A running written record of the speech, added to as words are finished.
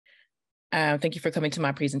Thank you for coming to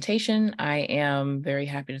my presentation. I am very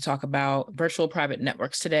happy to talk about virtual private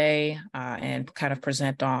networks today and kind of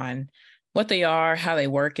present on what they are, how they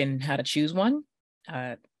work, and how to choose one.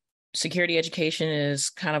 Uh, Security education is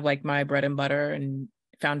kind of like my bread and butter and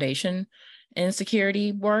foundation in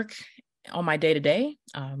security work on my day-to-day.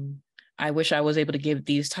 I wish I was able to give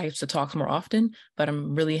these types of talks more often, but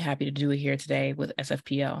I'm really happy to do it here today with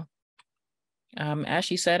SFPL. As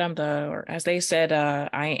she said, as they said,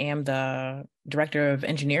 I am the director of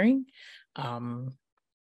engineering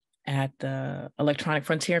at the Electronic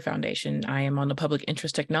Frontier Foundation. I am on the public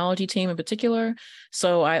interest technology team in particular.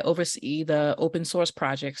 So I oversee the open source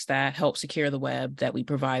projects that help secure the web that we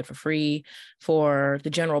provide for free for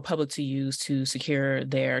the general public to use to secure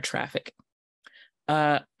their traffic.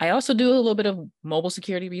 I also do a little bit of mobile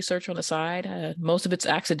security research on the side. Most of it's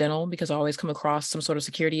accidental because I always come across some sort of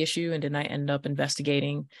security issue and then I end up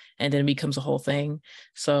investigating and then it becomes a whole thing.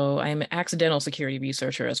 So I'm an accidental security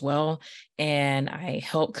researcher as well. And I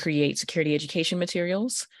help create security education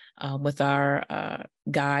materials with our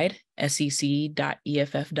guide, sec.eff.org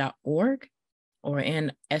or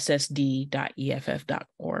in ssd.eff.org.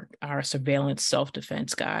 Our surveillance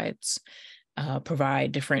self-defense guides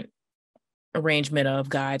provide different arrangement of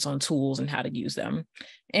guides on tools and how to use them.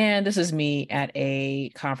 And this is me at a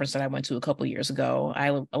conference that I went to a couple of years ago. I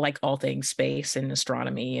like all things space and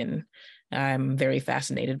astronomy, and I'm very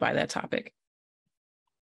fascinated by that topic.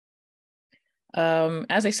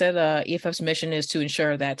 As I said, EFF's mission is to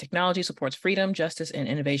ensure that technology supports freedom, justice, and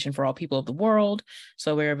innovation for all people of the world.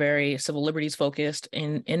 So we're very civil liberties focused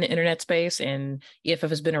in the internet space, and EFF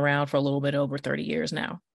has been around for a little bit over 30 years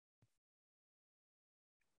now.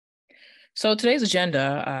 So today's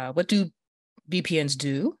agenda, what do VPNs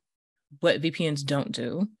do, what VPNs don't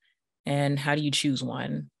do, and how do you choose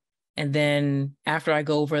one? And then after I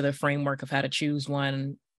go over the framework of how to choose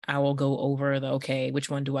one, I will go over which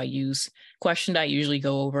one do I use question that I usually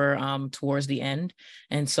go over towards the end.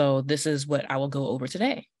 And so this is what I will go over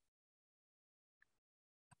today.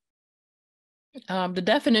 The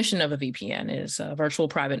definition of a VPN is a virtual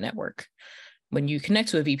private network. When you connect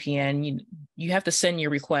to a VPN, you have to send your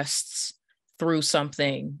requests through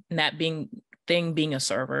something, and that thing being a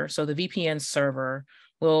server. So the VPN server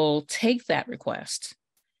will take that request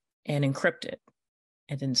and encrypt it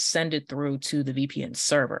and then send it through to the VPN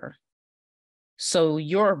server. So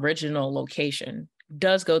your original location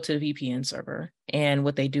does go to the VPN server, and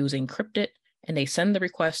what they do is encrypt it and they send the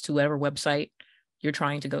request to whatever website you're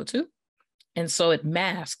trying to go to. And so it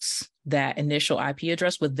masks that initial IP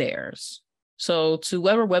address with theirs. So to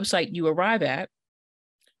whatever website you arrive at,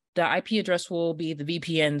 the IP address will be the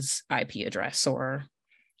VPN's IP address or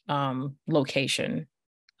location.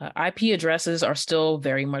 IP addresses are still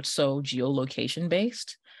very much so geolocation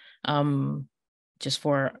based, just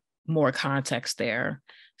for more context there.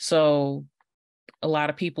 So a lot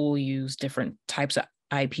of people use different types of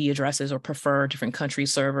IP addresses or prefer different country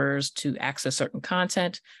servers to access certain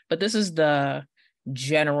content, but this is the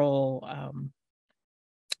general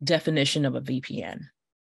definition of a VPN.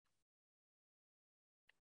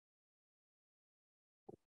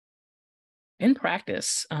 In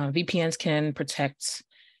practice, VPNs can protect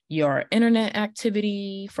your internet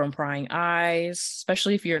activity from prying eyes,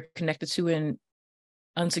 especially if you're connected to an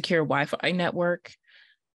unsecure Wi-Fi network,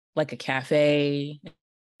 like a cafe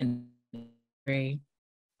or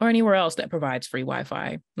anywhere else that provides free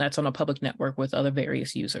Wi-Fi that's on a public network with other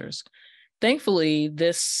various users. Thankfully,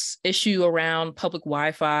 this issue around public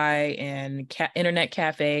Wi-Fi and internet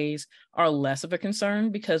cafes are less of a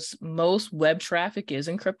concern because most web traffic is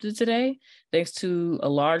encrypted today, thanks to a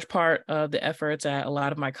large part of the efforts at a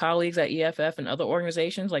lot of my colleagues at EFF and other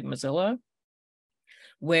organizations like Mozilla,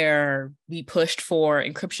 where we pushed for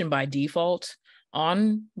encryption by default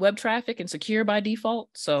on web traffic and secure by default.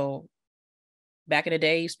 So back in the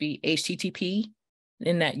day, it used to be HTTP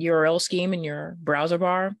in that URL scheme in your browser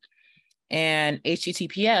bar. And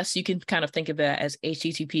HTTPS, you can kind of think of that as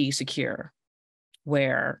HTTP secure,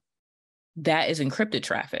 where that is encrypted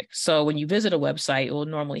traffic. So when you visit a website, it will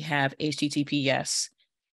normally have HTTPS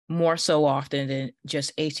more so often than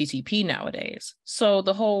just HTTP nowadays. So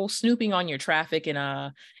the whole snooping on your traffic in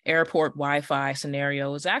a airport Wi-Fi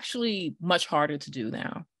scenario is actually much harder to do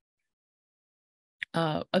now.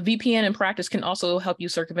 A VPN in practice can also help you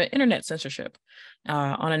circumvent internet censorship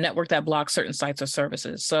on a network that blocks certain sites or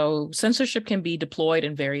services. So censorship can be deployed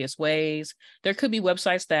in various ways. There could be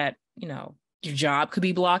websites that, your job could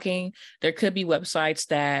be blocking. There could be websites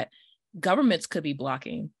that governments could be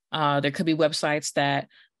blocking. There could be websites that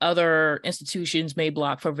other institutions may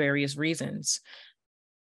block for various reasons.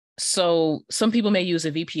 So some people may use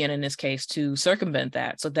a VPN in this case to circumvent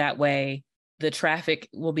that. So that way the traffic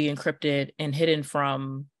will be encrypted and hidden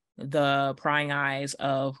from the prying eyes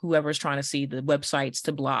of whoever's trying to see the websites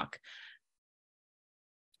to block.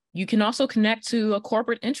 You can also connect to a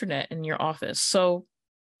corporate intranet in your office. So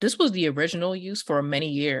this was the original use for many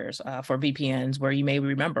years for VPNs, where you may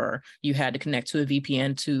remember you had to connect to a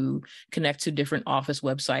VPN to connect to different office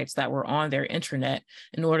websites that were on their intranet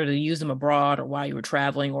in order to use them abroad or while you were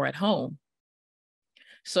traveling or at home.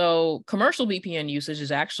 So commercial VPN usage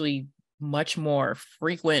is actually much more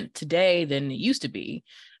frequent today than it used to be.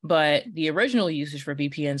 But the original usage for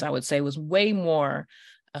VPNs, I would say, was way more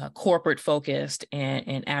corporate focused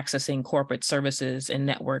and accessing corporate services and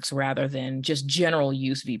networks rather than just general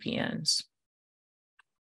use VPNs.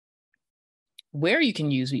 Where you can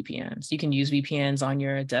use VPNs, you can use VPNs on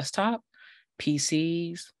your desktop,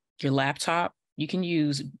 PCs, your laptop. You can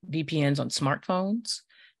use VPNs on smartphones,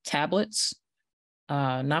 tablets,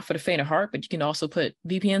 not for the faint of heart, but you can also put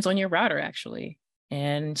VPNs on your router actually,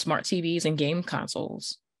 and smart TVs and game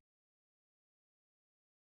consoles.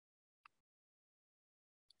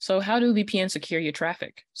 So how do VPNs secure your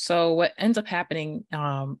traffic? So what ends up happening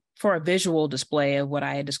for a visual display of what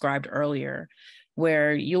I had described earlier,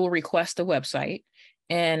 where you'll request a website,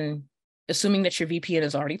 and assuming that your VPN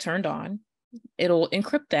is already turned on, it'll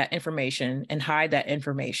encrypt that information and hide that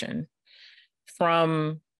information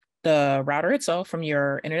from the router itself, from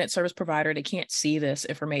your internet service provider. They can't see this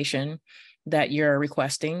information that you're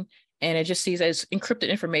requesting, and it just sees as encrypted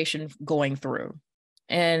information going through.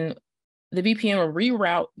 And the VPN will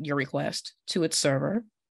reroute your request to its server.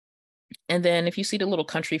 And then if you see the little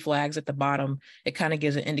country flags at the bottom, it kind of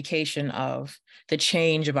gives an indication of the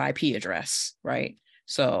change of IP address, right?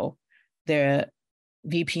 So the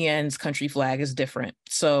VPN's country flag is different.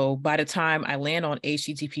 So by the time I land on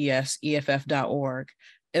https://eff.org,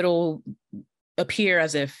 it'll appear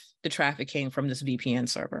as if the traffic came from this VPN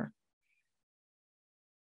server.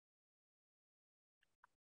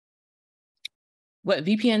 What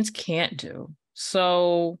VPNs can't do.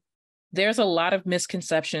 So there's a lot of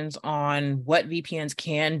misconceptions on what VPNs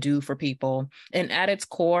can do for people. And at its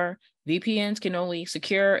core, VPNs can only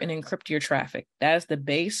secure and encrypt your traffic. That is the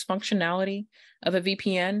base functionality of a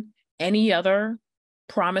VPN. Any other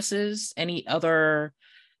promises, any other,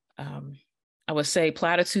 I would say,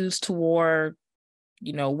 platitudes toward,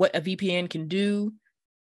 what a VPN can do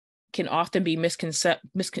can often be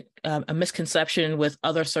a misconception with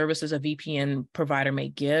other services a VPN provider may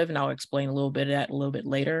give. And I'll explain a little bit of that a little bit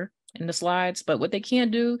later in the slides. But what they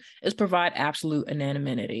can do is provide absolute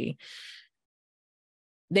anonymity.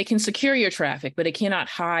 They can secure your traffic, but it cannot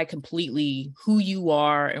hide completely who you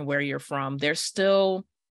are and where you're from. There's still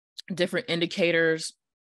different indicators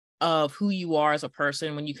of who you are as a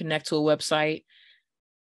person when you connect to a website.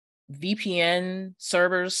 VPN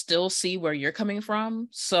servers still see where you're coming from.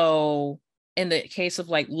 So in the case of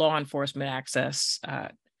like law enforcement access,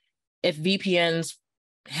 if VPNs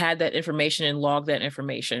had that information and logged that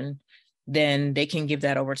information, then they can give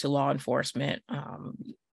that over to law enforcement.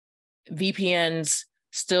 VPNs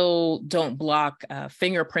still don't block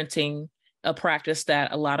fingerprinting, a practice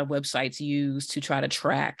that a lot of websites use to try to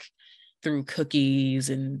track through cookies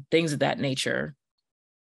and things of that nature.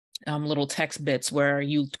 Little text bits where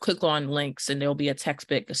you click on links and there'll be a text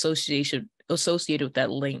bit associated with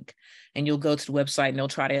that link, and you'll go to the website and they'll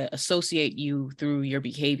try to associate you through your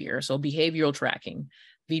behavior. So behavioral tracking,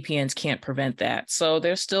 VPNs can't prevent that. So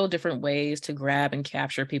there's still different ways to grab and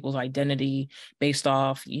capture people's identity based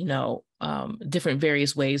off, different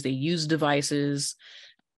various ways they use devices,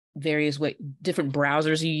 different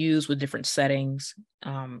browsers you use with different settings.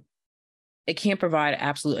 It can't provide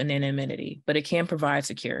absolute anonymity, but it can provide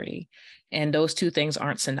security. And those two things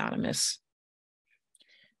aren't synonymous.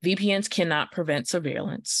 VPNs cannot prevent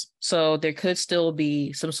surveillance. So there could still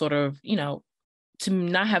be some sort of, to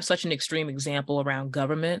not have such an extreme example around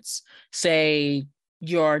governments, say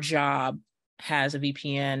your job has a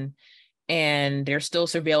VPN and they're still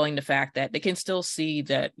surveilling the fact that they can still see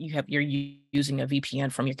that you're using a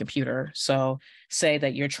VPN from your computer. So say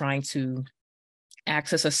that you're trying to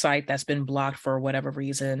access a site that's been blocked for whatever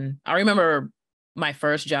reason. I remember my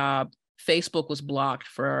first job, Facebook was blocked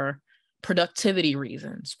for productivity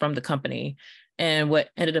reasons from the company. And what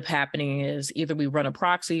ended up happening is either we run a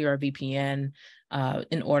proxy or a VPN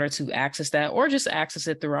in order to access that, or just access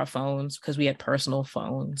it through our phones because we had personal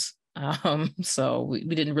phones. So we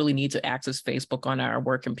didn't really need to access Facebook on our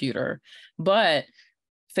work computer. But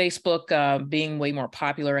Facebook being way more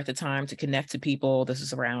popular at the time to connect to people, this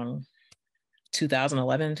is around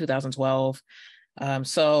 2011, 2012.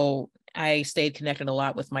 So I stayed connected a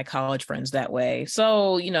lot with my college friends that way.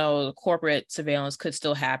 So, corporate surveillance could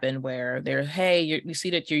still happen where they're, hey, we see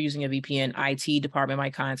that you're using a VPN. IT department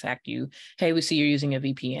might contact you. Hey, we see you're using a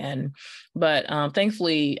VPN. But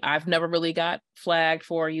thankfully, I've never really got flagged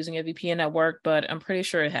for using a VPN at work, but I'm pretty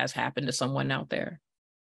sure it has happened to someone out there.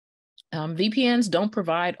 VPNs don't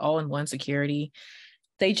provide all-in-one security.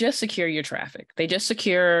 They just secure your traffic. They just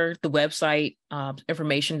secure the website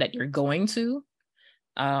information that you're going to.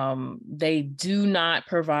 They do not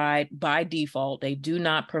provide, by default, they do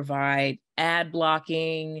not provide ad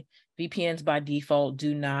blocking. VPNs by default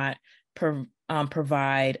do not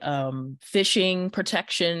provide phishing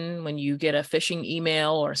protection when you get a phishing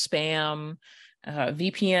email or spam.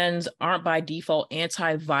 VPNs aren't by default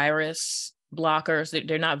antivirus blockers.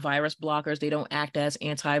 They're not virus blockers. They don't act as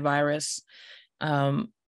antivirus.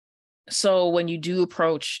 So when you do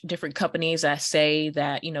approach different companies that say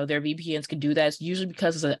that, their VPNs can do that, it's usually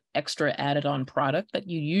because it's an extra added on product that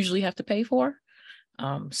you usually have to pay for.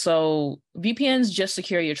 So VPNs just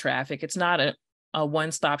secure your traffic. It's not a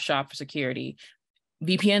one-stop shop for security.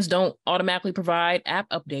 VPNs don't automatically provide app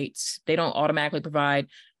updates. They don't automatically provide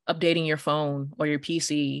updating your phone or your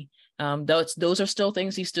PC. Those are still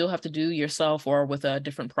things you still have to do yourself or with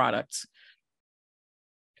different products.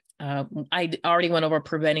 I already went over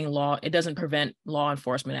preventing law. It doesn't prevent law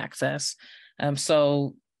enforcement access.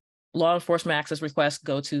 So law enforcement access requests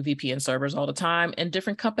go to VPN servers all the time, and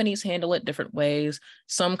different companies handle it different ways.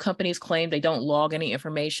 Some companies claim they don't log any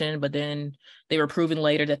information, but then they were proven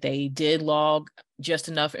later that they did log just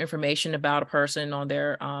enough information about a person on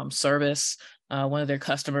their service, one of their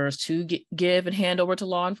customers, to give and hand over to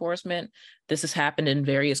law enforcement. This has happened in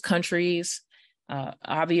various countries.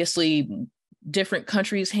 Obviously, different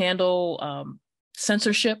countries handle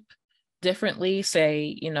censorship differently.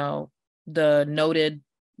 Say, the noted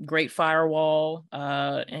Great Firewall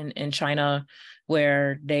in China,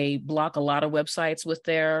 where they block a lot of websites with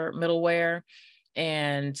their middleware.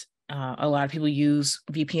 And a lot of people use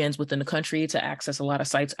VPNs within the country to access a lot of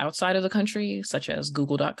sites outside of the country, such as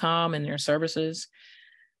google.com and their services.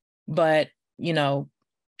 But,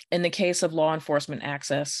 in the case of law enforcement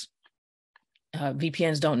access,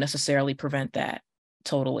 VPNs don't necessarily prevent that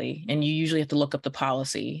totally. And you usually have to look up the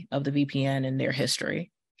policy of the VPN and their history.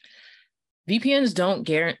 VPNs don't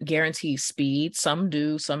guarantee speed. Some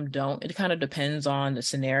do, some don't. It kind of depends on the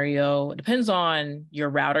scenario. It depends on your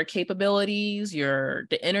router capabilities,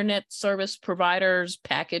 the internet service provider's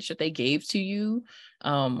package that they gave to you,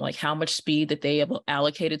 like how much speed that they have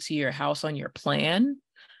allocated to your house on your plan.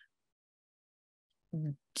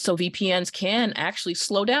 So VPNs can actually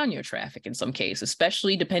slow down your traffic in some cases,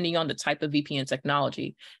 especially depending on the type of VPN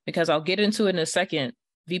technology, because I'll get into it in a second.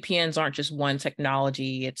 VPNs aren't just one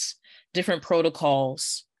technology, it's different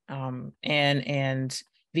protocols. And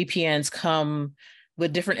VPNs come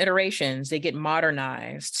with different iterations. They get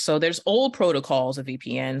modernized. So there's old protocols of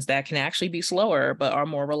VPNs that can actually be slower, but are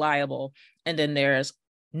more reliable. And then there's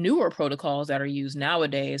newer protocols that are used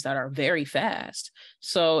nowadays that are very fast.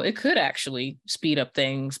 So it could actually speed up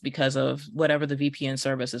things because of whatever the VPN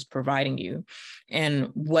service is providing you and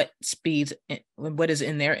what is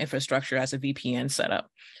in their infrastructure as a VPN setup.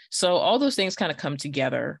 So all those things kind of come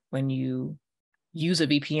together when you use a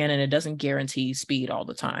VPN, and it doesn't guarantee speed all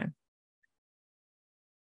the time.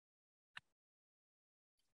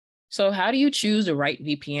 So how do you choose the right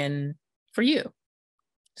VPN for you?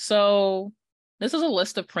 So this is a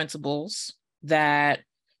list of principles that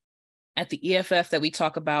at the EFF that we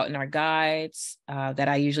talk about in our guides that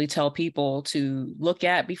I usually tell people to look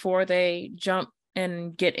at before they jump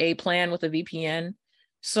and get a plan with a VPN.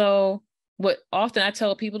 So what often I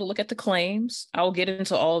tell people to look at the claims. I'll get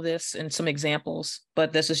into all of this in some examples,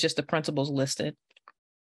 but this is just the principles listed.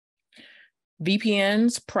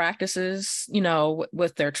 VPNs practices,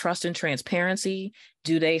 with their trust and transparency.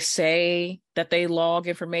 Do they say that they log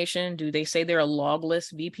information? Do they say they're a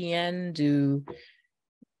logless VPN? Do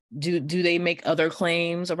they make other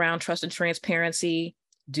claims around trust and transparency?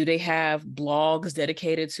 Do they have blogs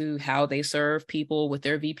dedicated to how they serve people with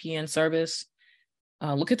their VPN service?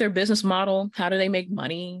 Look at their business model. How do they make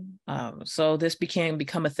money? So this can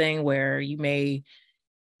become a thing where you may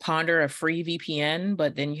ponder a free VPN,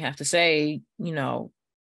 but then you have to say,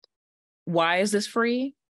 why is this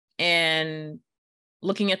free? And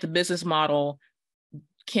looking at the business model,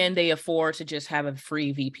 can they afford to just have a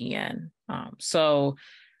free VPN? So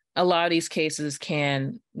a lot of these cases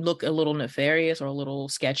can look a little nefarious or a little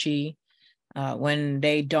sketchy when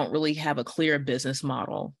they don't really have a clear business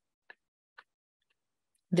model.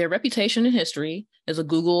 Their reputation and history is a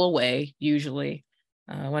Google away, usually.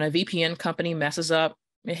 When a VPN company messes up,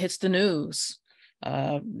 it hits the news.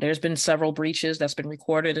 There's been several breaches that's been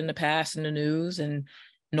recorded in the past in the news, and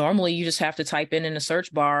normally you just have to type in the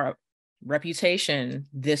search bar reputation,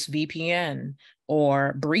 this VPN,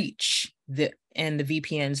 or breach and the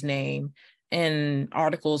VPN's name, and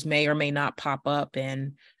articles may or may not pop up.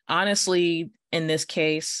 And honestly, in this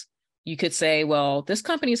case, you could say, well, this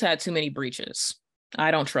company's had too many breaches.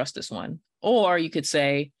 I don't trust this one. Or you could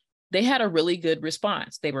say they had a really good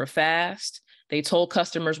response. They were fast. They told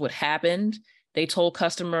customers what happened. They told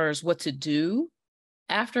customers what to do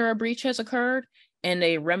after a breach has occurred, and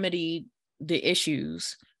they remedied the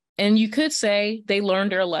issues. And you could say they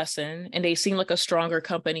learned their lesson and they seem like a stronger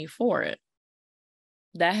company for it.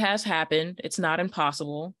 That has happened. It's not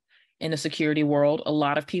impossible in the security world. A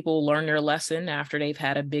lot of people learn their lesson after they've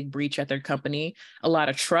had a big breach at their company. A lot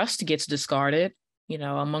of trust gets discarded,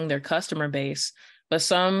 among their customer base, but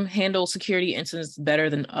some handle security incidents better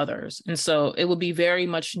than others. And so it would be very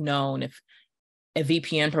much known if a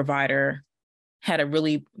VPN provider had a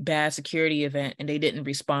really bad security event and they didn't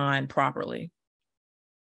respond properly.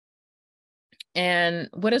 And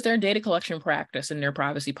what is their data collection practice and their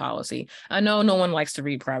privacy policy? I know no one likes to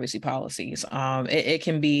read privacy policies. It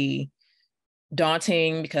can be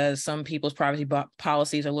daunting because some people's privacy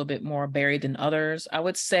policies are a little bit more buried than others. I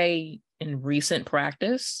would say in recent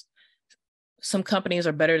practice, some companies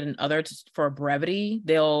are better than others for brevity.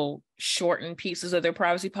 They'll shorten pieces of their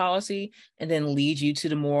privacy policy and then lead you to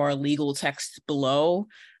the more legal text below.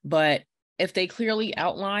 But if they clearly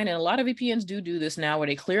outline, and a lot of VPNs do this now, where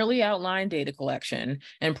they clearly outline data collection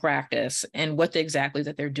and practice and what exactly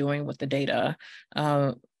that they're doing with the data,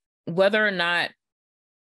 whether or not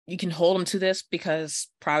you can hold them to this, because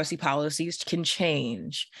privacy policies can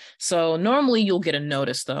change. So normally you'll get a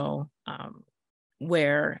notice though,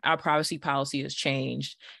 where our privacy policy has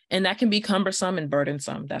changed. And that can be cumbersome and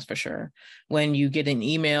burdensome, that's for sure. When you get an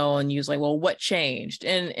email and you're like, well, what changed?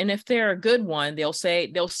 And if they're a good one, they'll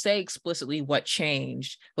say explicitly what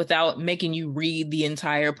changed without making you read the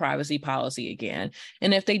entire privacy policy again.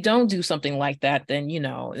 And if they don't do something like that, then,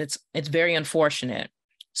 it's very unfortunate.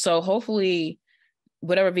 So hopefully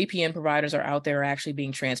whatever VPN providers are out there are actually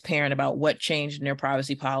being transparent about what changed in their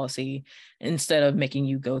privacy policy instead of making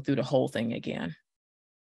you go through the whole thing again.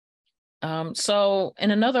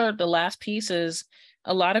 The last piece is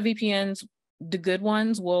a lot of VPNs, the good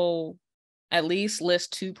ones, will at least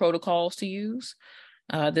list 2 protocols to use.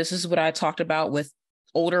 This is what I talked about with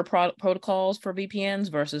older protocols for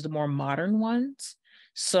VPNs versus the more modern ones.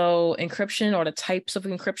 So encryption, or the types of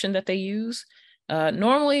encryption that they use.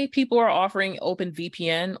 Normally, people are offering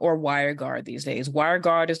OpenVPN or WireGuard these days.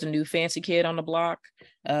 WireGuard is the new fancy kid on the block.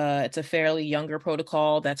 It's a fairly younger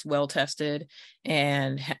protocol that's well tested,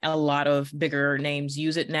 and a lot of bigger names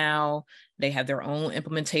use it now. They have their own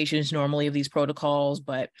implementations normally of these protocols,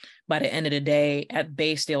 but by the end of the day, at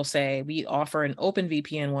base, they'll say we offer an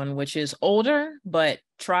OpenVPN one, which is older, but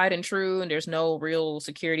tried and true, and there's no real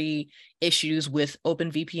security issues with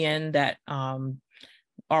OpenVPN that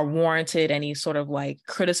are warranted any sort of like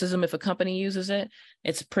criticism if a company uses it.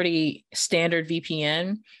 It's pretty standard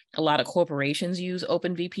VPN. A lot of corporations use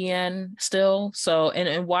OpenVPN still. So,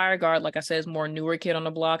 and WireGuard, like I said, is more newer kid on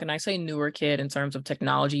the block. And I say newer kid in terms of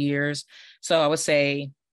technology years. So I would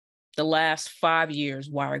say the last 5 years,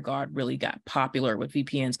 WireGuard really got popular with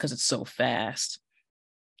VPNs because it's so fast.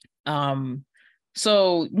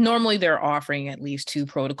 So normally they're offering at least 2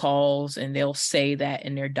 protocols, and they'll say that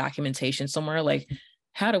in their documentation somewhere, like,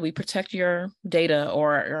 how do we protect your data,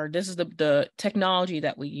 or this is the technology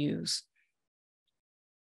that we use.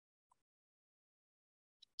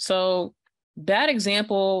 So that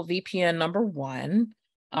example, VPN number 1,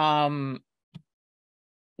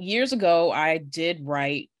 years ago, I did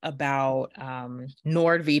write about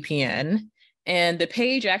NordVPN, and the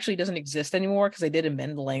page actually doesn't exist anymore because they did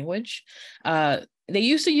amend the language. They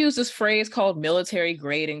used to use this phrase called military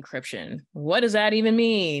grade encryption. What does that even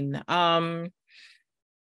mean?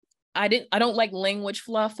 I don't like language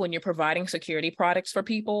fluff when you're providing security products for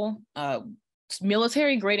people.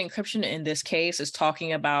 Military grade encryption in this case is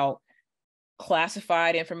talking about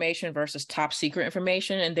classified information versus top secret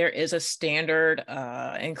information. And there is a standard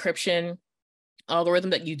encryption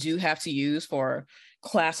algorithm that you do have to use for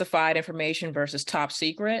classified information versus top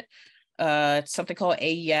secret. It's something called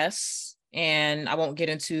AES. And I won't get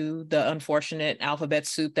into the unfortunate alphabet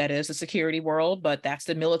soup that is the security world, but that's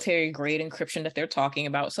the military grade encryption that they're talking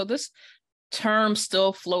about. So this term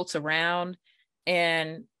still floats around,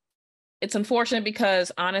 and it's unfortunate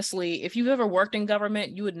because honestly, if you've ever worked in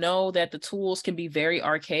government, you would know that the tools can be very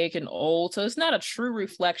archaic and old. So it's not a true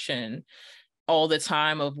reflection all the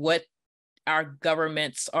time of what our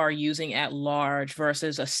governments are using at large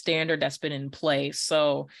versus a standard that's been in place.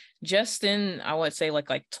 So just in, I would say like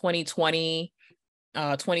 2020,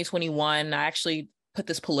 2021, I actually put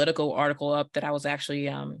this Politico article up that I was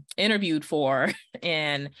actually interviewed for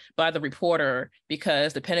and by the reporter,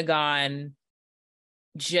 because the Pentagon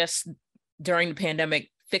just during the pandemic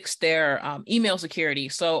fixed their email security.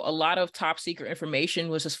 So a lot of top secret information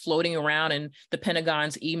was just floating around in the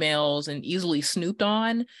Pentagon's emails and easily snooped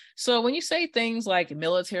on. So when you say things like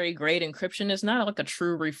military grade encryption, it's not like a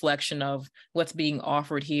true reflection of what's being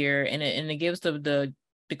offered here. And it gives the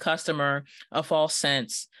customer a false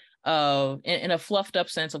sense of, in a fluffed up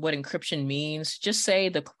sense of what encryption means. Just say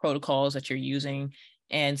the protocols that you're using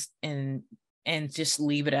and just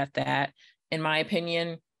leave it at that. In my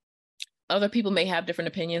opinion, other people may have different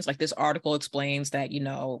opinions. Like this article explains that,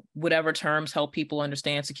 whatever terms help people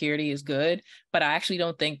understand security is good, but I actually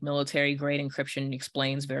don't think military grade encryption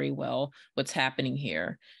explains very well what's happening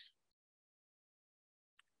here.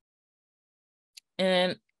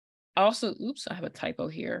 And also, oops, I have a typo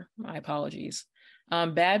here. My apologies.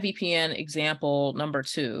 Bad VPN example number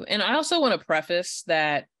 2. And I also want to preface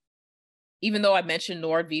that even though I mentioned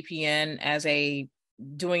NordVPN as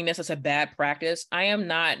doing this as a bad practice, I am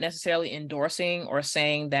not necessarily endorsing or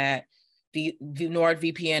saying that the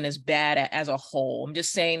NordVPN is bad as a whole. I'm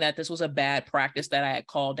just saying that this was a bad practice that I had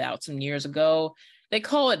called out some years ago. They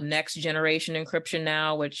call it next generation encryption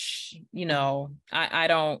now, which,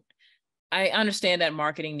 I understand that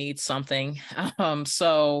marketing needs something.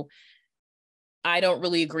 So I don't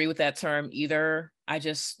really agree with that term either. I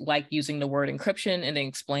just like using the word encryption and then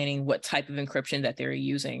explaining what type of encryption that they're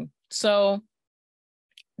using. So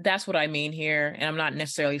that's what I mean here. And I'm not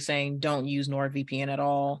necessarily saying don't use NordVPN at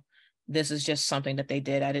all. This is just something that they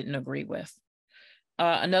did I didn't agree with.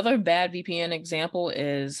 Another bad VPN example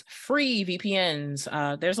is free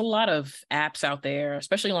VPNs. There's a lot of apps out there,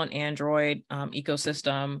 especially on Android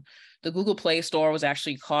ecosystem. The Google Play Store was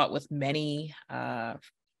actually caught with many quote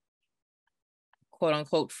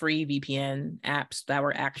unquote free VPN apps that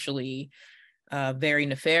were actually very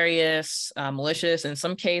nefarious, malicious, in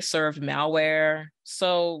some case served malware.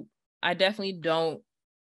 So I definitely don't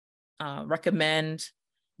recommend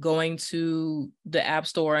going to the App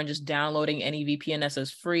Store and just downloading any VPN that says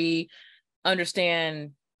free.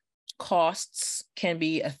 Understand costs can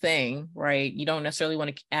be a thing, right? You don't necessarily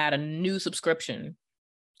want to add a new subscription.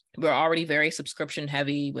 We're already very subscription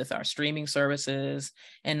heavy with our streaming services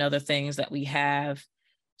and other things that we have.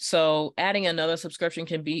 So adding another subscription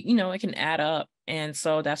can be, it can add up. And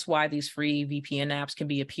so that's why these free VPN apps can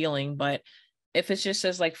be appealing. But if it just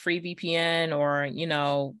says like free VPN or,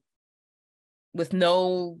 with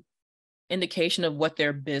no indication of what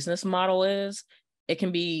their business model is, it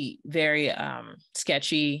can be very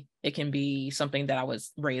sketchy. It can be something that I would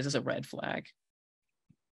raise as a red flag.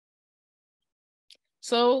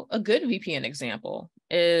 So a good VPN example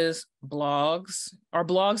is blogs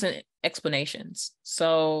and explanations.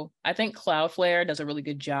 So I think Cloudflare does a really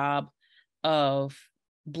good job of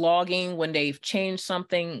blogging when they've changed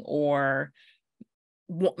something, or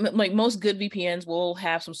like most good VPNs will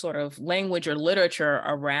have some sort of language or literature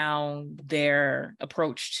around their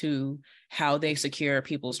approach to how they secure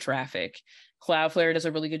people's traffic. Cloudflare does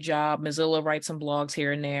a really good job. Mozilla writes some blogs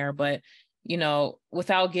here and there, but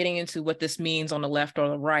without getting into what this means on the left or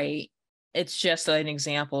the right, it's just an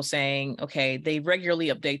example saying, okay, they regularly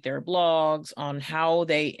update their blogs on how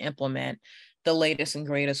they implement the latest and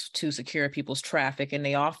greatest to secure people's traffic. And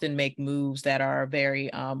they often make moves that are very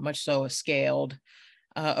much so a scaled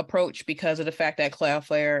approach because of the fact that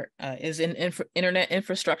Cloudflare is an internet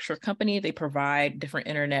infrastructure company. They provide different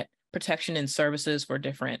internet protection and services for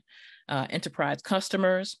different enterprise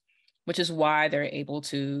customers, which is why they're able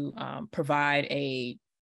to provide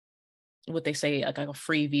what they say like a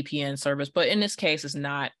free VPN service. But in this case, it's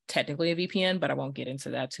not technically a VPN, but I won't get into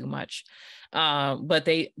that too much. But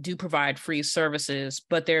they do provide free services,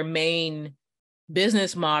 but their main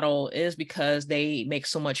business model is because they make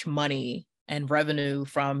so much money and revenue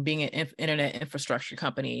from being an internet infrastructure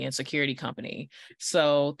company and security company.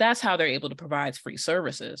 So that's how they're able to provide free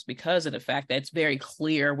services, because of the fact that it's very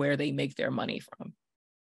clear where they make their money from.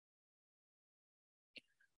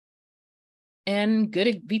 And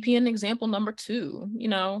good VPN example number 2,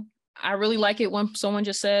 I really like it when someone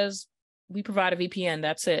just says, we provide a VPN,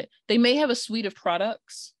 that's it. They may have a suite of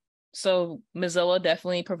products. So Mozilla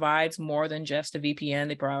definitely provides more than just a VPN.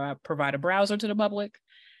 They provide a browser to the public.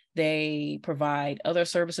 They provide other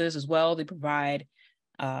services as well. They provide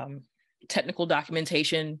technical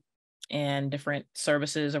documentation and different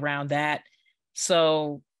services around that.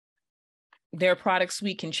 So Their product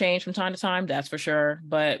suite can change from time to time, that's for sure.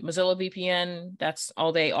 But Mozilla VPN, that's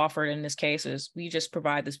all they offered in this case is we just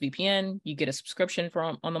provide this VPN. You get a subscription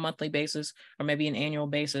on the monthly basis or maybe an annual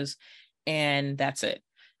basis, and that's it.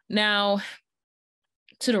 Now,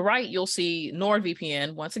 to the right, you'll see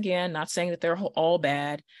NordVPN. Once again, not saying that they're all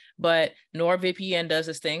bad, but NordVPN does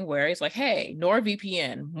this thing where it's like, hey,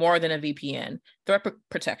 NordVPN, more than a VPN, threat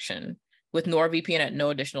protection with NordVPN at no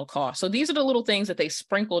additional cost. So these are the little things that they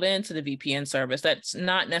sprinkled into the VPN service. That's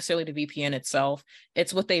not necessarily the VPN itself.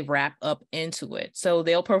 It's what they wrap up into it. So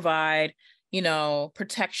they'll provide,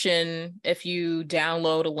 protection if you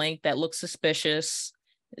download a link that looks suspicious.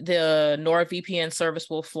 The NordVPN service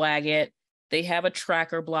will flag it. They have a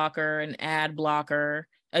tracker blocker, an ad blocker,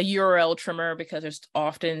 a URL trimmer, because there's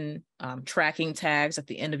often tracking tags at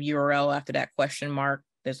the end of URL after that question mark.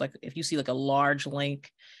 There's like, if you see like a large link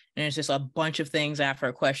and it's just a bunch of things after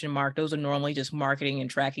a question mark, those are normally just marketing and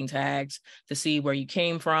tracking tags to see where you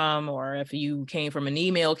came from, or if you came from an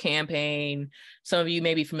email campaign. Some of you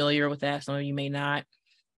may be familiar with that, some of you may not.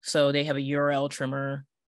 So they have a URL trimmer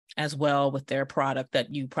as well with their product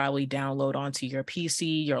that you probably download onto your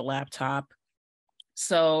PC, your laptop.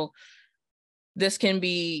 So this can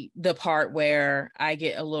be the part where I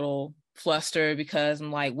get a little flustered because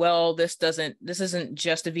I'm like, well, this isn't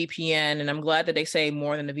just a VPN, and I'm glad that they say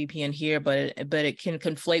more than a VPN here, but it can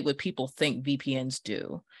conflate what people think VPNs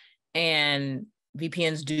do. And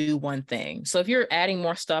VPNs do one thing. So if you're adding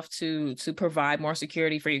more stuff to provide more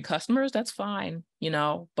security for your customers, that's fine,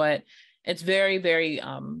 but it's very, very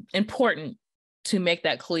important to make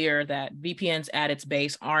that clear that VPNs at its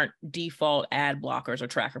base aren't default ad blockers or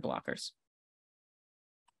tracker blockers.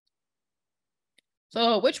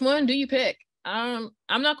 So which one do you pick? I'm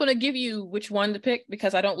not going to give you which one to pick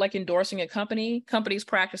because I don't like endorsing a company. Companies'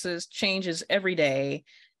 practices changes every day.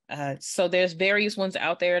 So there's various ones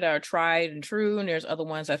out there that are tried and true, and there's other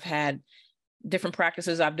ones I've had different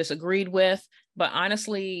practices I've disagreed with. But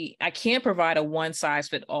honestly, I can't provide a one size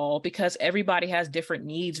fit all because everybody has different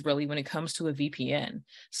needs really when it comes to a VPN.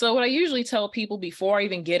 So what I usually tell people before I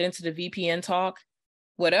even get into the VPN talk,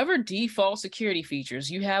 whatever default security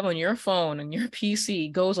features you have on your phone and your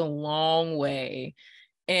PC goes a long way.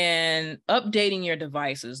 And updating your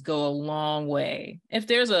devices go a long way. If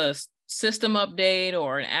there's a system update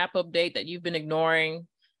or an app update that you've been ignoring,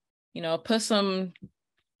 put some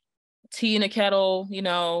tea in a kettle,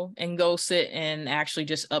 and go sit and actually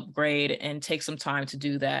just upgrade and take some time to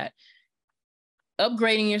do that.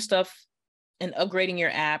 Upgrading your stuff and upgrading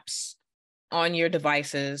your apps on your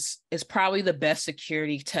devices is probably the best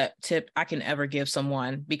security tip I can ever give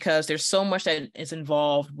someone, because there's so much that is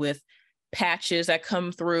involved with patches that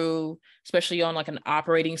come through, especially on like an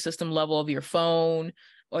operating system level of your phone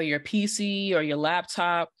or your PC or your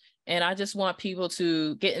laptop. And I just want people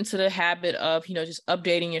to get into the habit of, just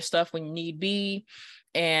updating your stuff when you need be.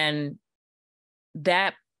 And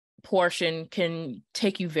that portion can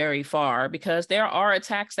take you very far, because there are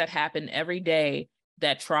attacks that happen every day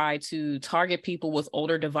that try to target people with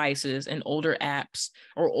older devices and older apps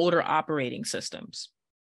or older operating systems.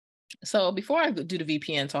 So before I do the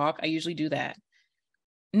VPN talk, I usually do that.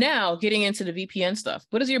 Now, getting into the VPN stuff,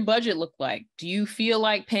 what does your budget look like? Do you feel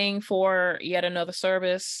like paying for yet another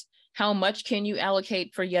service? How much can you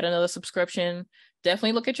allocate for yet another subscription?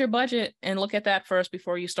 Definitely look at your budget and look at that first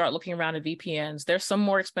before you start looking around at VPNs. There's some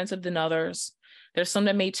more expensive than others. There's some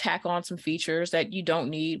that may tack on some features that you don't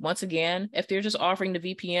need. Once again, if they're just offering the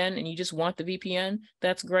VPN and you just want the VPN,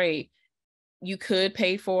 that's great. You could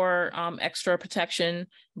pay for extra protection,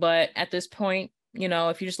 but at this point,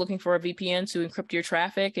 if you're just looking for a VPN to encrypt your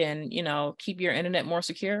traffic and, keep your internet more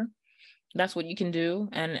secure, that's what you can do,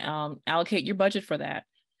 and allocate your budget for that.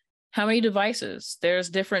 How many devices? There's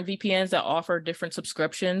different VPNs that offer different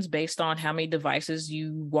subscriptions based on how many devices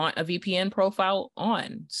you want a VPN profile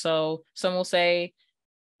on. So some will say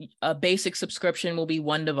a basic subscription will be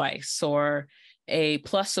one device, or a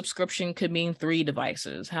plus subscription could mean 3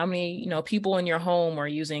 devices. How many, people in your home are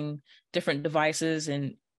using different devices,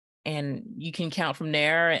 and you can count from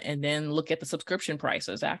there and then look at the subscription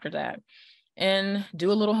prices after that. And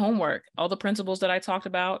do a little homework. All the principles that I talked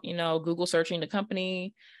about, Google searching the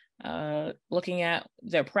company, looking at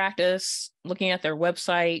their practice, looking at their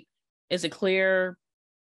website. Is it clear,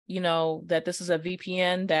 that this is a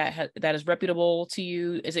VPN that is reputable to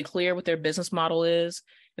you? Is it clear what their business model is?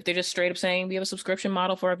 If they're just straight up saying we have a subscription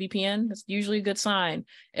model for our VPN, that's usually a good sign.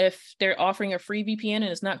 If they're offering a free VPN and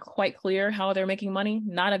it's not quite clear how they're making money,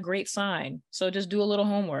 not a great sign. So just do a little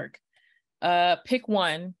homework. Pick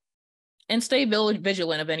one and stay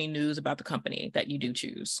vigilant of any news about the company that you do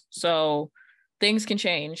choose. So things can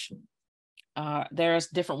change. There's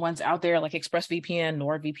different ones out there like ExpressVPN,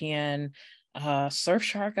 NordVPN,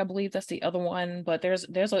 Surfshark, I believe that's the other one. But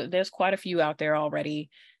there's quite a few out there already,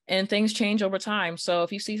 and things change over time. So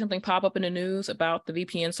if you see something pop up in the news about the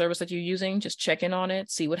VPN service that you're using, just check in on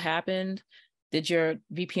it, see what happened. Did your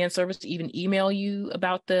VPN service even email you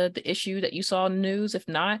about the issue that you saw in the news? If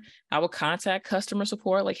not, I will contact customer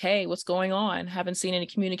support like, hey, what's going on? Haven't seen any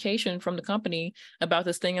communication from the company about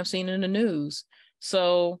this thing I've seen in the news.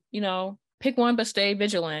 So, pick one, but stay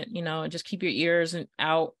vigilant, and just keep your ears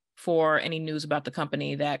out for any news about the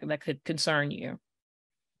company that could concern you.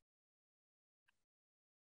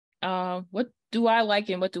 What do I like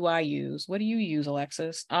and what do I use? What do you use,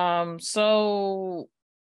 Alexis? So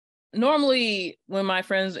normally when my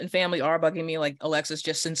friends and family are bugging me, like, Alexis,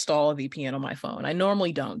 just install a VPN on my phone. I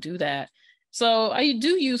normally don't do that. So I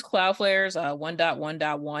do use Cloudflare's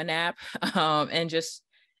 1.1.1 app. And just,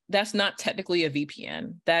 that's not technically a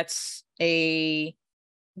VPN. That's a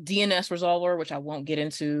DNS resolver, which I won't get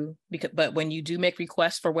into, but when you do make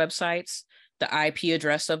requests for websites, the IP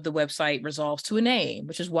address of the website resolves to a name,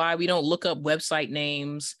 which is why we don't look up website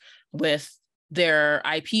names with their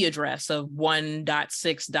IP address of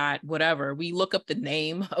 1.6. Whatever. We look up the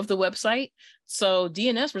name of the website. So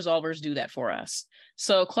DNS resolvers do that for us.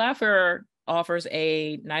 So Cloudflare offers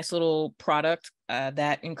a nice little product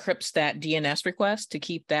that encrypts that DNS request to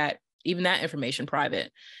keep even that information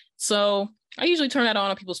private. So I usually turn that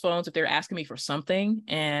on people's phones if they're asking me for something.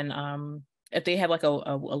 And if they have like a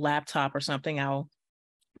laptop or something, I'll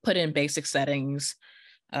put in basic settings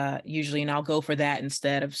usually, and I'll go for that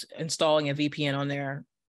instead of installing a VPN on their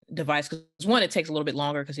device. Because one, it takes a little bit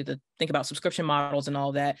longer because you have to think about subscription models and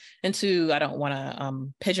all that. And two, I don't want to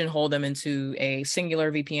pigeonhole them into a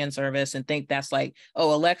singular VPN service and think that's like,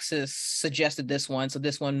 oh, Alexis suggested this one, so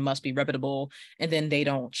this one must be reputable. And then they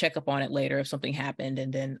don't check up on it later if something happened,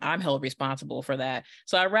 and then I'm held responsible for that.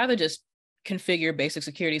 So I'd rather just configure basic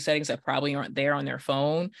security settings that probably aren't there on their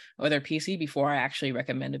phone or their PC before I actually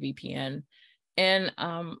recommend a VPN. And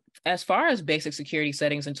as far as basic security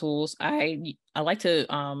settings and tools, I like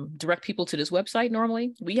to direct people to this website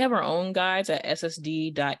normally. We have our own guides at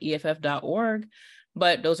ssd.eff.org,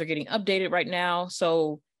 but those are getting updated right now.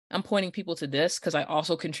 So I'm pointing people to this because I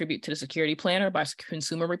also contribute to the Security Planner by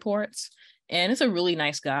Consumer Reports. And it's a really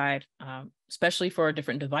nice guide, especially for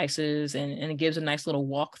different devices. And it gives a nice little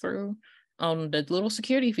walkthrough on the little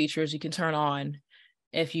security features you can turn on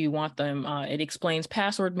if you want them. It explains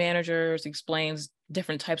password managers, explains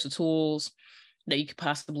different types of tools that you could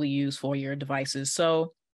possibly use for your devices.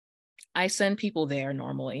 So I send people there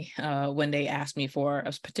normally when they ask me for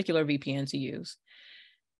a particular VPN to use.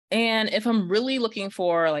 And if I'm really looking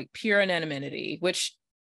for like pure anonymity, which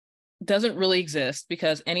doesn't really exist,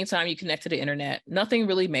 because anytime you connect to the internet, nothing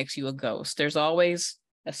really makes you a ghost. There's always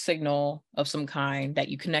a signal of some kind that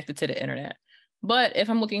you connected to the internet. But if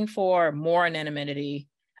I'm looking for more anonymity,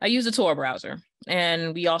 I use a Tor browser.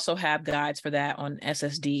 And we also have guides for that on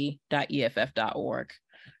ssd.eff.org.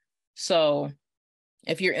 So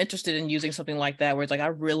if you're interested in using something like that, where it's like, I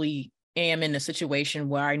really am in a situation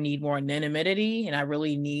where I need more anonymity and I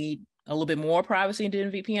really need a little bit more privacy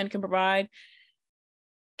than VPN can provide,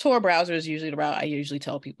 Tor browser is usually the route I usually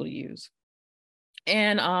tell people to use.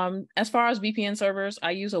 And as far as VPN servers,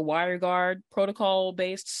 I use a WireGuard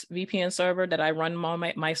protocol-based VPN server that I run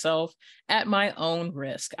myself at my own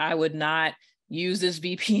risk. I would not use this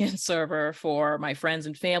VPN server for my friends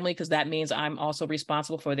and family, because that means I'm also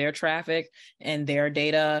responsible for their traffic and their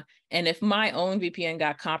data. And if my own VPN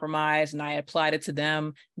got compromised and I applied it to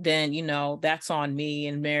them, then, that's on me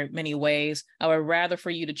in many ways. I would rather for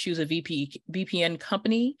you to choose a VPN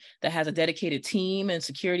company that has a dedicated team and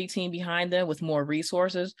security team behind them with more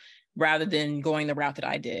resources, rather than going the route that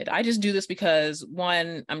I did. I just do this because,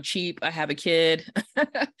 one, I'm cheap, I have a kid,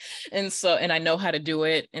 and I know how to do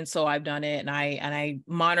it. And so I've done it, and I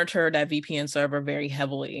monitor that VPN server very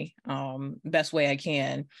heavily, best way I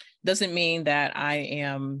can. Doesn't mean that I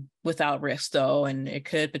am without risk though, and it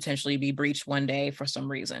could potentially be breached one day for some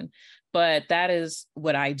reason. But that is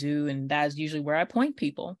what I do, and that is usually where I point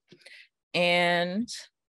people. And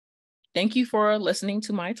thank you for listening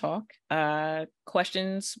to my talk.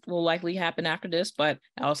 Questions will likely happen after this, but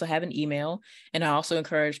I also have an email, and I also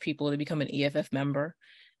encourage people to become an EFF member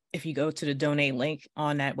if you go to the donate link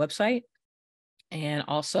on that website. And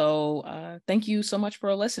also, thank you so much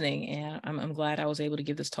for listening, and I'm glad I was able to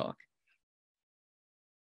give this talk.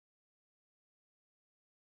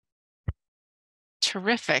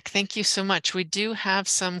 Terrific. Thank you so much. We do have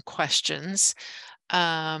some questions.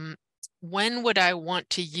 When would I want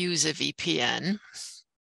to use a VPN?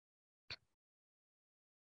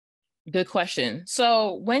 Good question.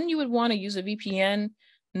 So when you would want to use a VPN,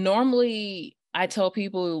 normally I tell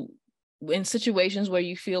people in situations where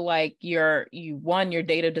you feel like your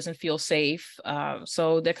data doesn't feel safe.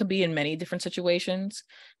 So that could be in many different situations,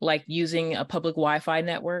 like using a public Wi-Fi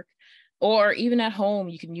network, or even at home,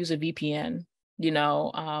 you can use a VPN,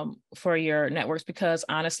 for your networks, because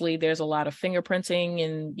honestly, there's a lot of fingerprinting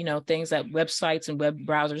and, things that websites and web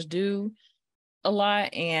browsers do a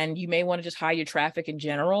lot, and you may want to just hide your traffic in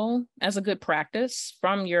general as a good practice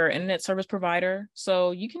from your internet service provider.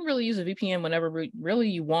 So you can really use a VPN whenever really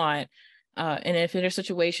you want. And if there's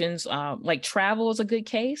situations like travel is a good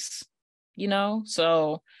case,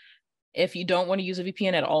 so if you don't want to use a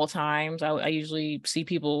VPN at all times, I usually see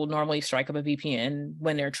people normally strike up a VPN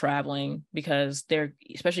when they're traveling, because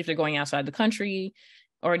especially if they're going outside the country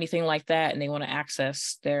or anything like that, and they want to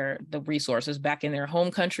access the resources back in their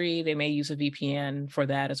home country, they may use a VPN for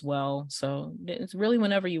that as well. So it's really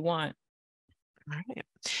whenever you want. All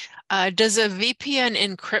right. Does a VPN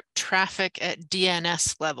encrypt traffic at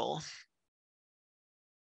DNS level?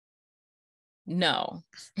 No.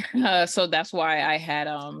 So that's why I had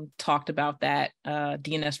talked about that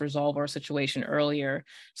DNS resolver situation earlier.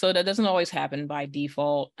 So that doesn't always happen by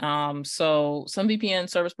default. So some VPN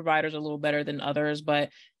service providers are a little better than others,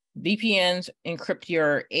 but VPNs encrypt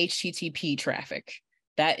your HTTP traffic.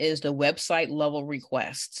 That is the website level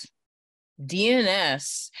request.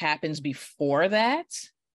 DNS happens before that,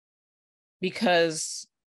 because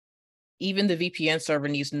even the VPN server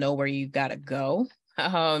needs to know where you got to go.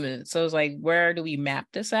 So it's like, where do we map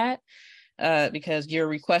this at? Because you're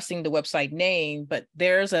requesting the website name, but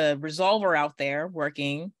there's a resolver out there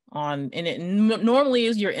working on, and it normally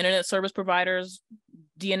is your internet service provider's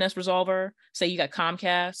DNS resolver. Say you got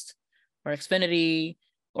Comcast or Xfinity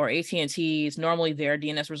or AT&T, it's normally their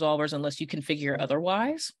DNS resolvers unless you configure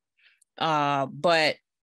otherwise. But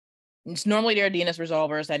it's normally their DNS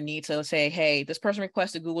resolvers that need to say, hey, this person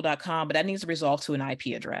requested google.com, but that needs to resolve to an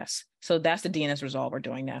IP address. So that's the DNS resolver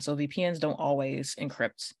doing that. So VPNs don't always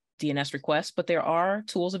encrypt DNS requests, but there are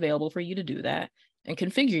tools available for you to do that and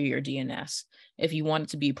configure your DNS if you want it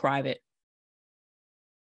to be private.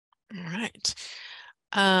 All right.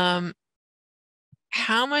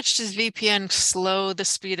 How much does VPN slow the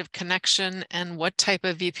speed of connection, and what type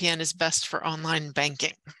of VPN is best for online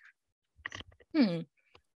banking?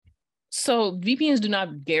 So VPNs do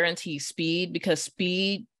not guarantee speed, because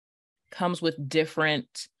speed comes with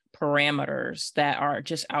different parameters that are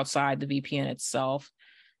just outside the VPN itself.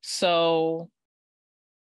 So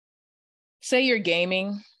say you're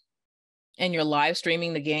gaming and you're live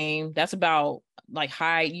streaming the game, that's about like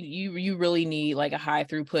high, you really need like a high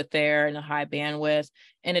throughput there and a high bandwidth.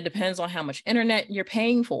 And it depends on how much internet you're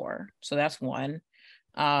paying for. So that's one.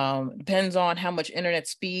 Depends on how much internet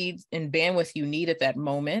speed and bandwidth you need at that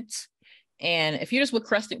moment. And if you're just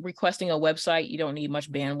requesting a website, you don't need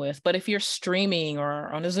much bandwidth. But if you're streaming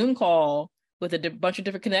or on a Zoom call with a bunch of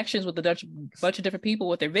different connections with a bunch of different people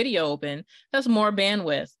with their video open, that's more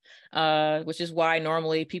bandwidth, which is why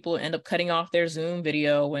normally people end up cutting off their Zoom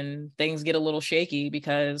video when things get a little shaky,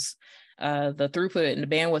 because the throughput and the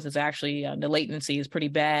bandwidth is actually, the latency is pretty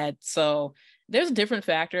bad. So there's different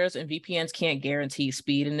factors, and VPNs can't guarantee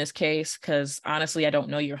speed in this case, because honestly, I don't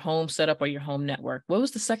know your home setup or your home network. What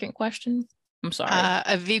was the second question? I'm sorry.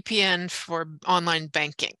 A VPN for online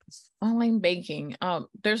banking. Online banking.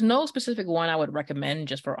 There's no specific one I would recommend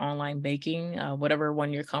just for online banking. Whatever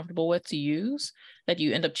one you're comfortable with to use that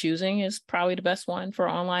you end up choosing is probably the best one for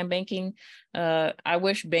online banking. I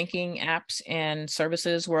wish banking apps and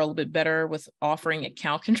services were a little bit better with offering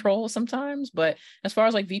account control sometimes, but as far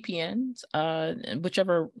as like VPNs,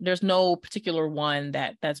 there's no particular one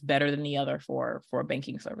that's better than the other for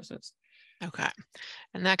banking services. Okay.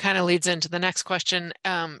 And that kind of leads into the next question.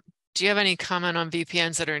 Do you have any comment on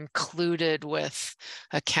VPNs that are included with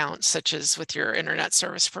accounts, such as with your internet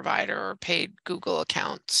service provider or paid Google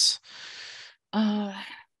accounts? What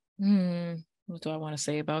do I want to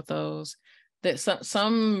say about those? That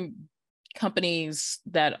some companies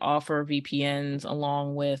that offer VPNs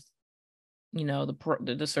along with,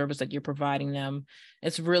 the service that you're providing them,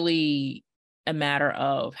 it's really a matter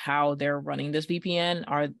of how they're running this VPN.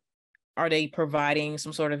 Are they providing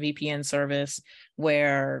some sort of VPN service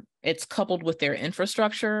where it's coupled with their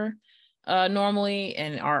infrastructure normally?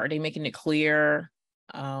 And are they making it clear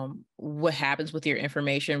what happens with your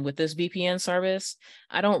information with this VPN service?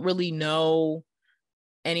 I don't really know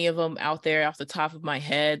any of them out there off the top of my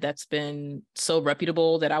head that's been so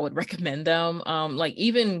reputable that I would recommend them. Like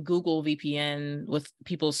even Google VPN with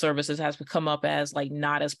people's services has come up as like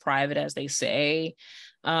not as private as they say.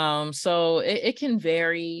 So it can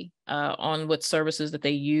vary on what services that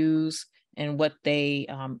they use and what they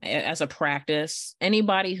as a practice.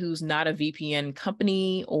 Anybody who's not a VPN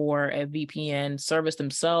company or a VPN service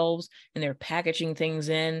themselves and they're packaging things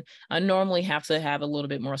in, I normally have to have a little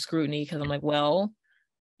bit more scrutiny because I'm like, well,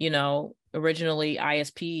 originally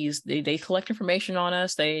ISPs, they collect information on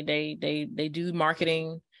us. They do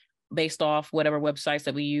marketing based off whatever websites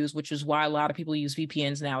that we use, which is why a lot of people use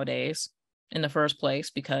VPNs nowadays in the first place,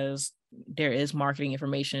 because there is marketing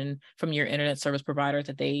information from your internet service provider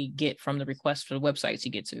that they get from the request for the websites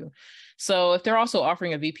you get to. So if they're also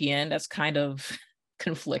offering a VPN, that's kind of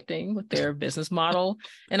conflicting with their business model.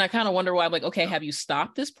 And I kind of wonder why. I'm like, okay, have you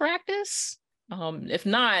stopped this practice? If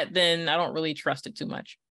not, then I don't really trust it too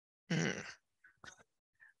much.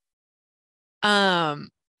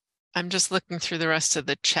 I'm just looking through the rest of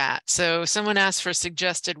the chat. So someone asked for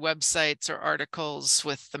suggested websites or articles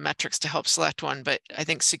with the metrics to help select one, but I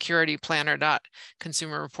think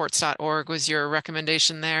securityplanner.consumerreports.org was your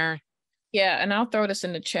recommendation there. Yeah, and I'll throw this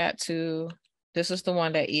in the chat too. This is the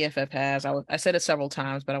one that EFF has. I said it several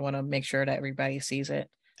times, but I want to make sure that everybody sees it.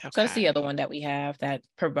 Okay. So that's the other one that we have that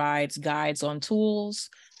provides guides on tools.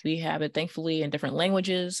 We have it thankfully in different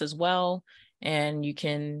languages as well. And you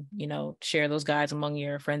can, share those guides among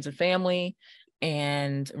your friends and family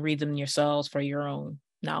and read them yourselves for your own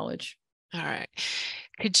knowledge. All right.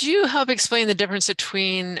 Could you help explain the difference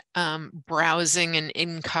between browsing in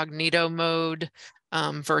incognito mode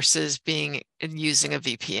versus using a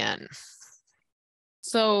VPN?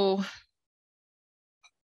 So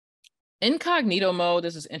incognito mode,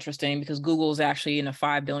 this is interesting because Google is actually in a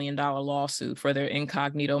 $5 billion lawsuit for their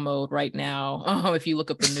incognito mode right now. If you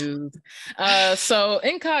look up the news. So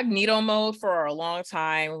incognito mode for a long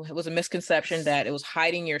time, it was a misconception that it was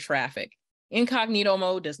hiding your traffic. Incognito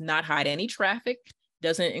mode does not hide any traffic,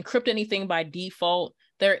 doesn't encrypt anything by default.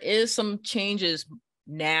 There is some changes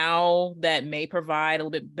now that may provide a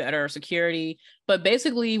little bit better security. But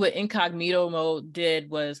basically what incognito mode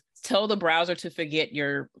did was tell the browser to forget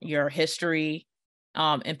your history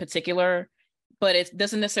in particular, but it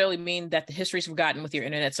doesn't necessarily mean that the history is forgotten with your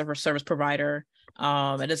internet service provider.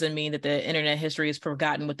 It doesn't mean that the internet history is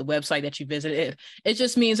forgotten with the website that you visited. It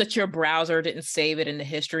just means that your browser didn't save it in the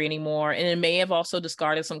history anymore. And it may have also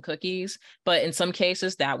discarded some cookies, but in some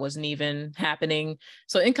cases that wasn't even happening.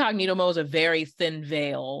 So incognito mode is a very thin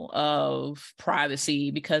veil of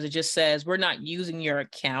privacy because it just says we're not using your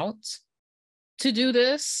account to do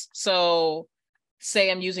this. So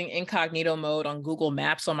say I'm using incognito mode on Google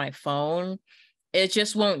Maps on my phone, it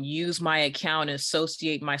just won't use my account and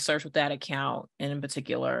associate my search with that account in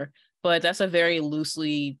particular. But that's a very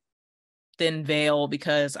loosely thin veil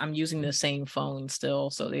because I'm using the same phone still.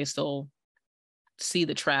 So they still see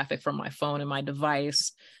the traffic from my phone and my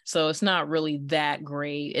device. So it's not really that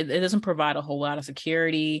great. It doesn't provide a whole lot of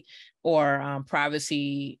security or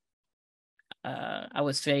privacy, I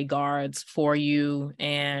would say, guards for you.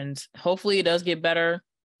 And hopefully it does get better.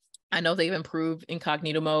 I know they've improved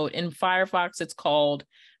incognito mode. In Firefox, it's called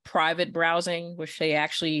private browsing, which they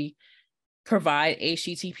actually provide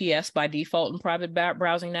HTTPS by default in private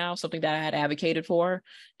browsing now, something that I had advocated for.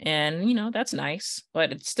 And, that's nice,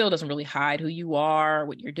 but it still doesn't really hide who you are,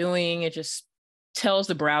 what you're doing. It just tells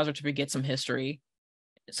the browser to forget some history.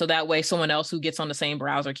 So that way someone else who gets on the same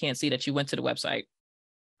browser can't see that you went to the website.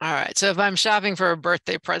 All right. So if I'm shopping for a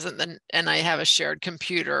birthday present and I have a shared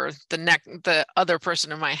computer, the other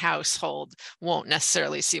person in my household won't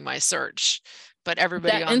necessarily see my search, but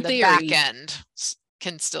everybody on the back end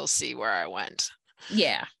can still see where I went.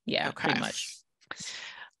 Yeah, okay. Pretty much.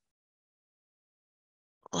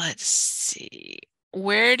 Let's see.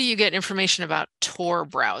 Where do you get information about Tor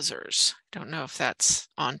browsers? Don't know if that's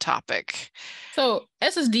on topic. So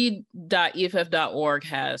ssd.eff.org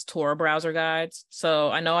has Tor browser guides. So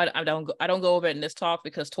I know I don't go over it in this talk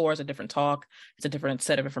because Tor is a different talk. It's a different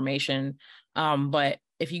set of information. But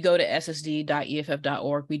if you go to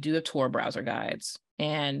ssd.eff.org, we do have Tor browser guides,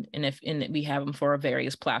 and we have them for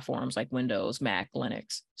various platforms like Windows, Mac,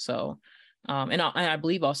 Linux. So. And I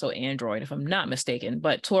believe also Android, if I'm not mistaken,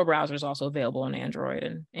 but Tor browser is also available on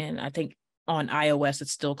Android. And I think on iOS,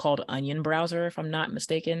 it's still called Onion browser, if I'm not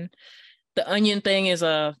mistaken. The Onion thing is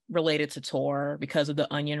related to Tor because of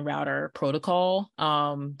the Onion router protocol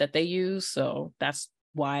that they use. So that's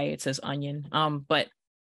why it says Onion. But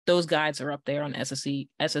those guides are up there on ssd.eff.org.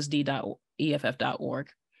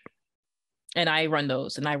 And I run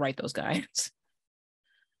those and I write those guides.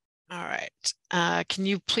 All right. Can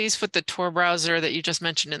you please put the Tor browser that you just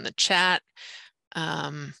mentioned in the chat?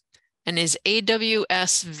 And is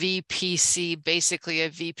AWS VPC basically a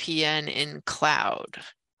VPN in cloud?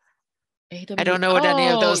 I don't know what any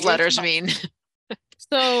of Oh, those you're letters mean.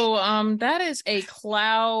 so that is a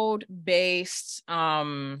cloud-based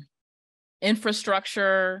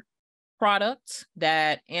infrastructure product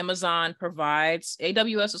that Amazon provides.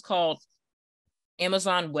 AWS is called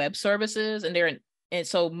Amazon Web Services, and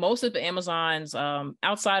so most of Amazon's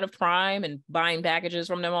outside of Prime and buying packages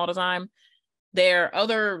from them all the time, there are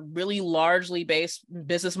other really largely based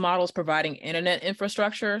business models providing internet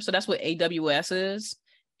infrastructure. So that's what AWS is.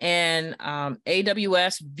 And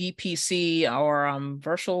AWS VPC, or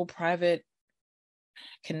virtual private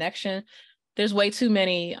connection. There's way too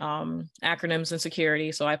many acronyms in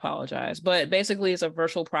security, so I apologize. But basically, it's a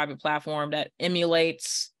virtual private platform that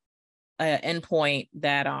emulates an endpoint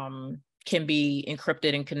that can be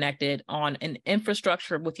encrypted and connected on an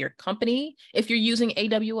infrastructure with your company. If you're using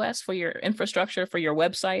AWS for your infrastructure, for your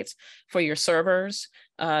websites, for your servers,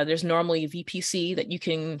 there's normally a VPC that you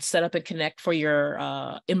can set up and connect for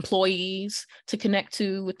your employees to connect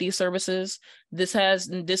to with these services. This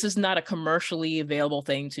is not a commercially available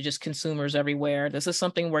thing to just consumers everywhere. This is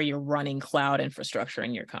something where you're running cloud infrastructure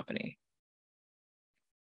in your company.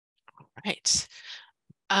 Right.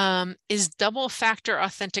 Is double factor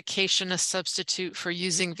authentication a substitute for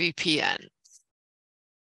using VPN?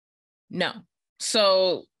 No.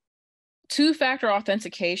 So two-factor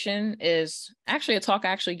authentication is actually a talk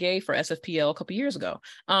I actually gave for SFPL a couple years ago.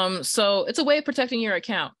 So it's a way of protecting your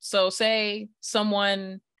account. So say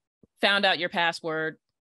someone found out your password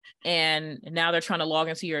and now they're trying to log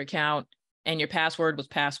into your account and your password was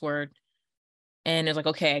password. And it's like,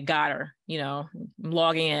 okay, I got her, I'm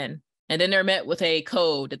logging in. And then they're met with a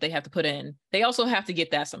code that they have to put in. They also have to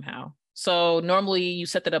get that somehow. So normally you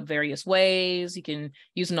set that up various ways. You can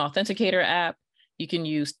use an authenticator app. You can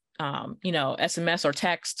use, SMS or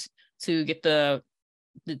text to get the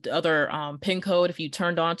other PIN code if you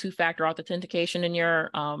turned on two-factor authentication in your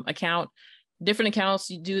account. Different accounts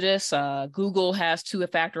you do this. Google has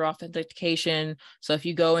two-factor authentication. So if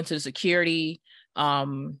you go into the security,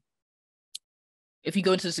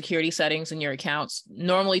 settings in your accounts,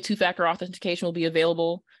 normally two-factor authentication will be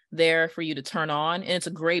available there for you to turn on. And it's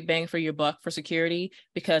a great bang for your buck for security,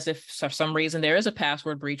 because if for some reason there is a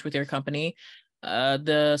password breach with your company,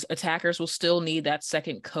 the attackers will still need that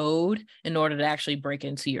second code in order to actually break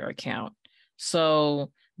into your account.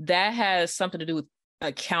 So that has something to do with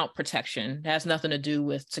account protection. It has nothing to do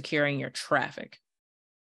with securing your traffic.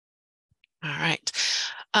 All right.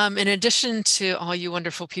 In addition to all you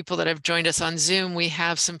wonderful people that have joined us on Zoom, we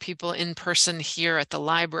have some people in person here at the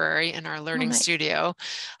library in our learning studio.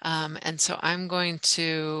 And so I'm going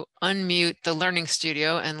to unmute the learning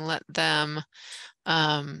studio and let them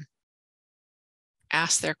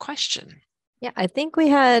ask their question. Yeah, I think we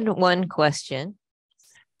had one question.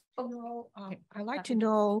 I'd like to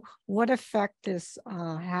know what effect this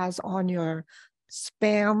has on your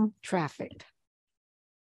spam traffic.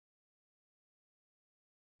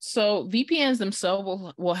 So VPNs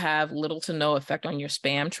themselves will have little to no effect on your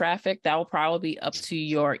spam traffic. That will probably be up to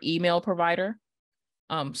your email provider.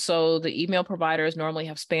 So the email providers normally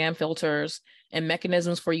have spam filters and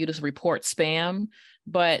mechanisms for you to report spam,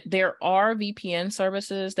 but there are VPN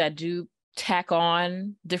services that do tack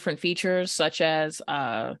on different features, such as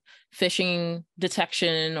phishing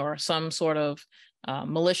detection or some sort of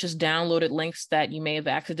malicious downloaded links that you may have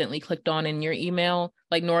accidentally clicked on in your email.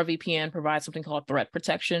 Like NordVPN provides something called threat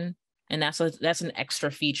protection, and that's an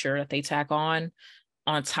extra feature that they tack on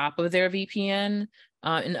top of their VPN.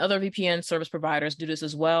 And other VPN service providers do this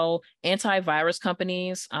as well. Antivirus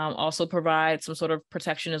companies also provide some sort of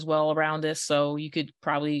protection as well around this. So you could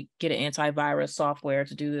probably get an antivirus software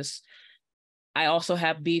to do this. I also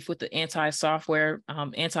have beef with the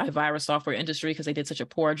antivirus software industry, because they did such a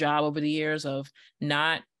poor job over the years of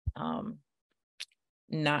not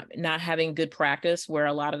having good practice, where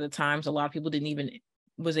a lot of the times a lot of people didn't even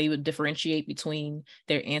was able to differentiate between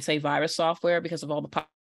their antivirus software because of all the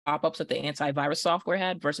pop-ups that the antivirus software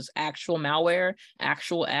had versus actual malware,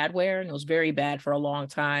 actual adware, and it was very bad for a long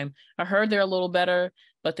time. I heard they're a little better,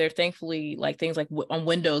 but they're thankfully like things like on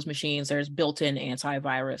Windows machines, there's built-in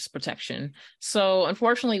antivirus protection. So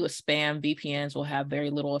unfortunately with spam, VPNs will have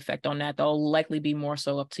very little effect on that. They'll likely be more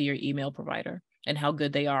so up to your email provider and how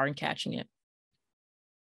good they are in catching it.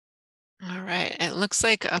 All right, it looks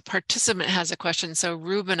like a participant has a question. So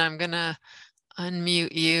Ruben, I'm gonna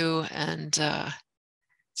unmute you and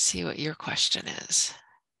see what your question is.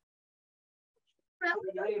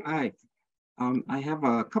 Hi, I have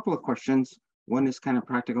a couple of questions. one is kind of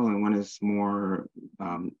practical and one is more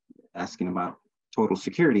asking about total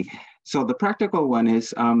security. So the practical one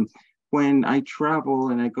is when I travel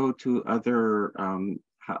and I go to other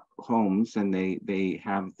homes and they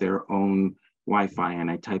have their own Wi-Fi and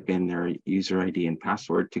I type in their user ID and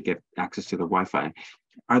password to get access to the Wi-Fi.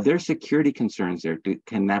 Are there security concerns there?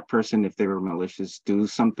 Can that person, if they were malicious, do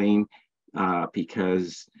something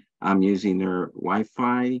because I'm using their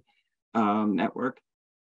Wi-Fi network?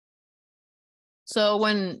 So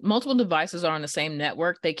when multiple devices are on the same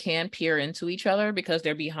network, they can peer into each other because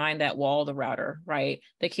they're behind that wall of the router, right?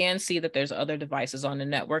 They can see that there's other devices on the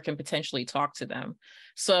network and potentially talk to them.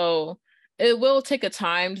 So it will take a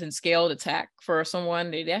timed and scaled attack for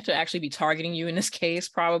someone. They have to actually be targeting you in this case,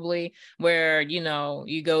 probably, where, you know,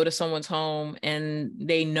 you go to someone's home and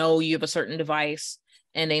they know you have a certain device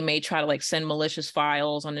and they may try to like send malicious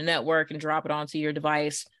files on the network and drop it onto your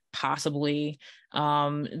device, possibly.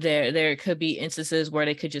 There could be instances where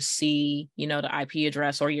they could just see, you know, the IP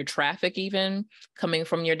address or your traffic even coming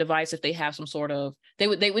from your device. If they have some sort of, they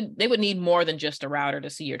would need more than just a router to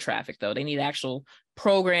see your traffic, though. They need actual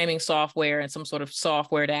programming software and some sort of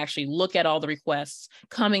software to actually look at all the requests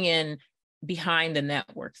coming in behind the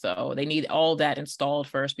network, though. They need all that installed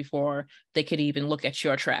first before they could even look at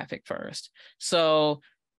your traffic first. So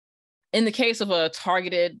in the case of a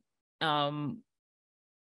targeted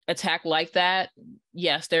attack like that,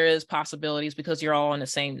 yes, there is possibilities because you're all on the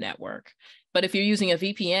same network. But if you're using a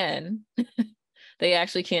VPN, they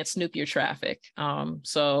actually can't snoop your traffic.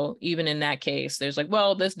 So even in that case, there's like,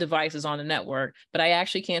 well, this device is on the network, but I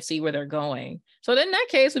actually can't see where they're going. So in that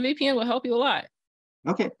case, a VPN will help you a lot.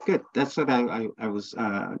 Okay, good. That's what I was.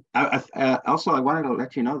 Also, I wanted to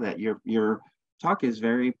let you know that your talk is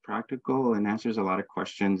very practical and answers a lot of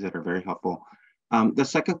questions that are very helpful. The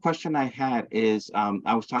second question I had is,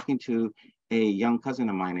 I was talking to a young cousin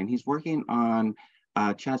of mine, and he's working on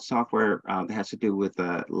chat software that has to do with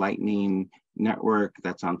a Lightning network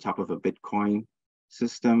that's on top of a Bitcoin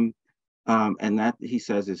system. And that, he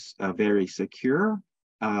says, is very secure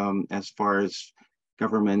as far as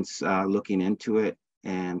governments looking into it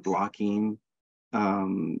and blocking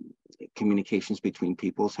communications between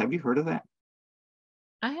peoples. Have you heard of that?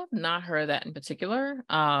 I have not heard of that in particular.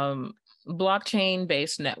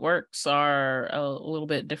 Blockchain-based networks are a little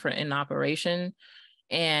bit different in operation.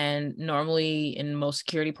 And normally in most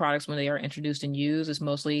security products, when they are introduced and used, is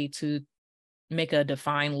mostly to make a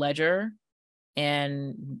defined ledger.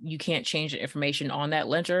 And you can't change the information on that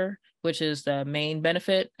ledger, which is the main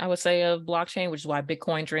benefit, I would say, of blockchain, which is why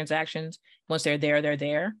Bitcoin transactions, once they're there, they're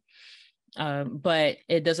there. But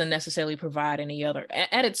it doesn't necessarily provide any other,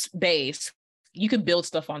 at its base, you could build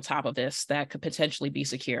stuff on top of this that could potentially be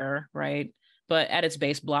secure, right? But at its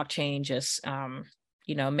base, blockchain just,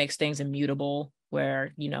 you know, makes things immutable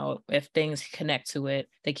where, you know, if things connect to it,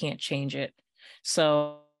 they can't change it.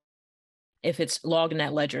 So if it's logged in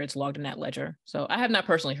that ledger, it's logged in that ledger. So I have not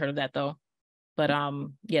personally heard of that, though. But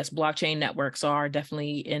yes, blockchain networks are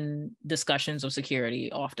definitely in discussions of security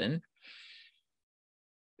often.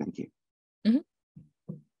 Thank you. Mm-hmm.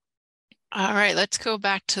 All right, let's go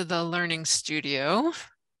back to the Learning Studio.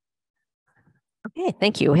 Okay,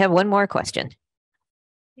 thank you. We have one more question.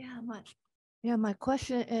 My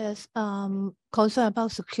question is concern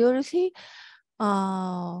about security.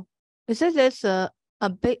 Is it there's a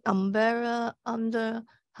big umbrella under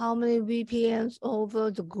how many VPNs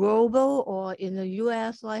over the global, or in the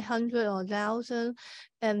US like 100 or 1,000?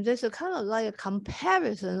 And there's a kind of like a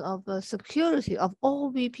comparison of the security of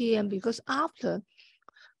all VPN, because after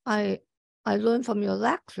I learned from your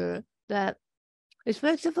lecture that it's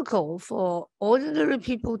very difficult for ordinary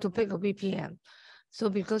people to pick a VPN. So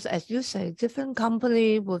because, as you say, different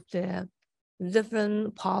company with their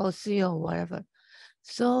different policy or whatever.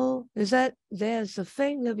 So is that there's a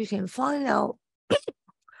thing that we can find out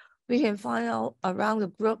around the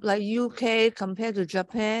group, like UK compared to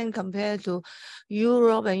Japan, compared to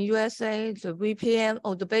Europe and USA, the VPN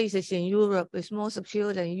or the basis in Europe is more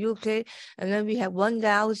secure than UK. And then we have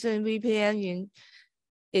 1,000 VPN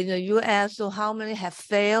in the US. So how many have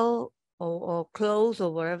failed or closed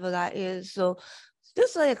or whatever that is? So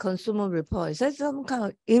just like a consumer report, is there some kind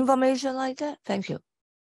of information like that? Thank you.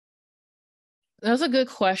 That's a good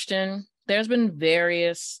question. There's been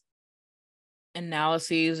various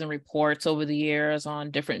analyses and reports over the years on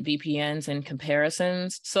different VPNs and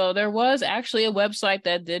comparisons. So there was actually a website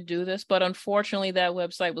that did do this, but unfortunately that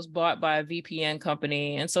website was bought by a VPN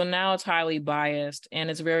company. And so now it's highly biased, and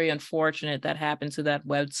it's very unfortunate that happened to that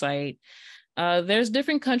website. There's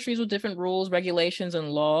different countries with different rules, regulations, and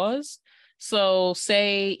laws. So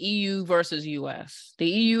say EU versus US. The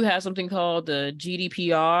EU has something called the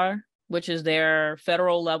GDPR, which is their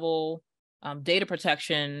federal level data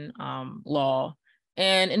protection law.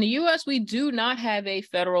 And in the US, we do not have a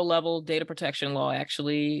federal level data protection law,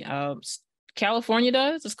 actually. California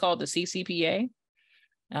does. It's called the CCPA.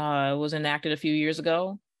 It was enacted a few years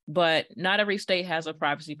ago, but not every state has a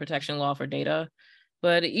privacy protection law for data.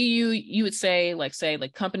 But EU, you would say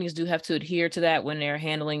companies do have to adhere to that when they're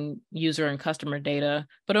handling user and customer data.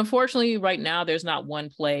 But unfortunately, right now, there's not one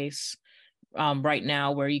place right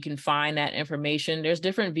now where you can find that information. There's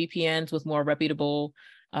different VPNs with more reputable,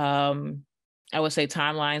 I would say,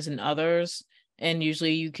 timelines than others. And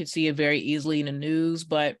usually you could see it very easily in the news,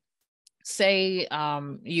 but say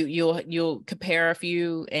you'll compare a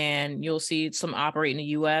few and you'll see some operate in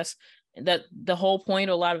the US. That the whole point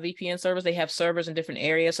of a lot of VPN servers, they have servers in different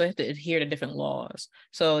areas, so they have to adhere to different laws.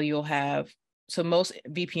 So most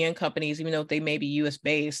VPN companies, even though they may be US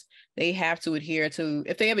based, they have to adhere to,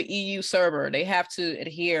 if they have an EU server, they have to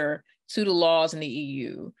adhere to the laws in the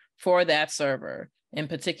EU for that server in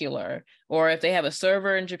particular. Or if they have a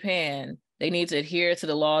server in Japan, they need to adhere to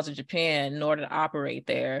the laws of Japan in order to operate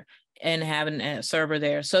there and having a server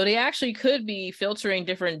there. So they actually could be filtering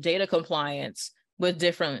different data compliance with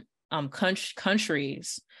different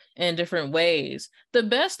countries in different ways. The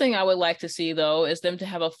best thing I would like to see, though, is them to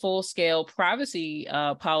have a full-scale privacy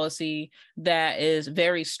policy that is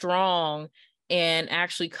very strong and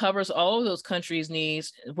actually covers all of those countries'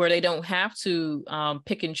 needs, where they don't have to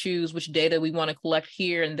pick and choose which data we want to collect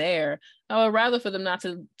here and there. I would rather for them not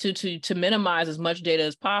to minimize as much data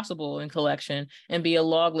as possible in collection and be a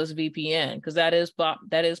logless VPN, because that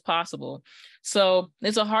is possible. So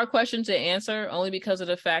it's a hard question to answer, only because of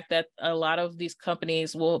the fact that a lot of these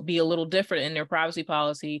companies will be a little different in their privacy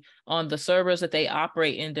policy on the servers that they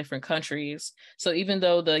operate in different countries. So even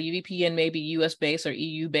though the VPN may be US based or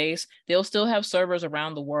EU based, they'll still have servers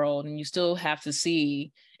around the world, and you still have to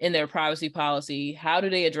see in their privacy policy, how do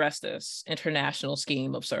they address this international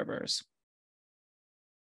scheme of servers?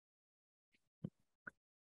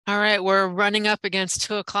 All right, we're running up against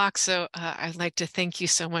 2 o'clock, so I'd like to thank you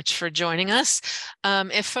so much for joining us.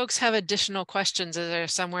 If folks have additional questions, is there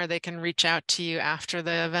somewhere they can reach out to you after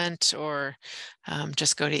the event, or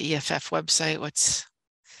just go to EFF website? What's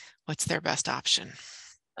their best option?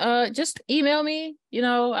 Just email me.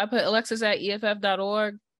 I put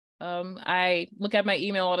alexis@eff.org. I look at my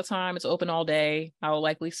email all the time. It's open all day. I will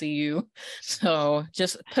likely see you. So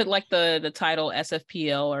just put like the title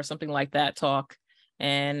SFPL or something like that talk,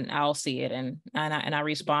 and I'll see it, and I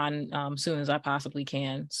respond soon as I possibly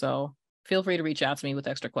can. So feel free to reach out to me with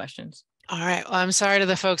extra questions. All right. Well, I'm sorry to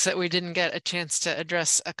the folks that we didn't get a chance to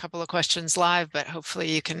address a couple of questions live, but hopefully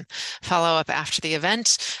you can follow up after the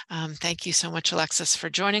event. Thank you so much, Alexis, for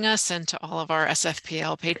joining us, and to all of our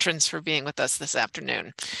SFPL patrons for being with us this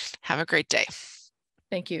afternoon. Have a great day.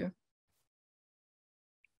 Thank you.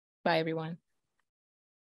 Bye, everyone.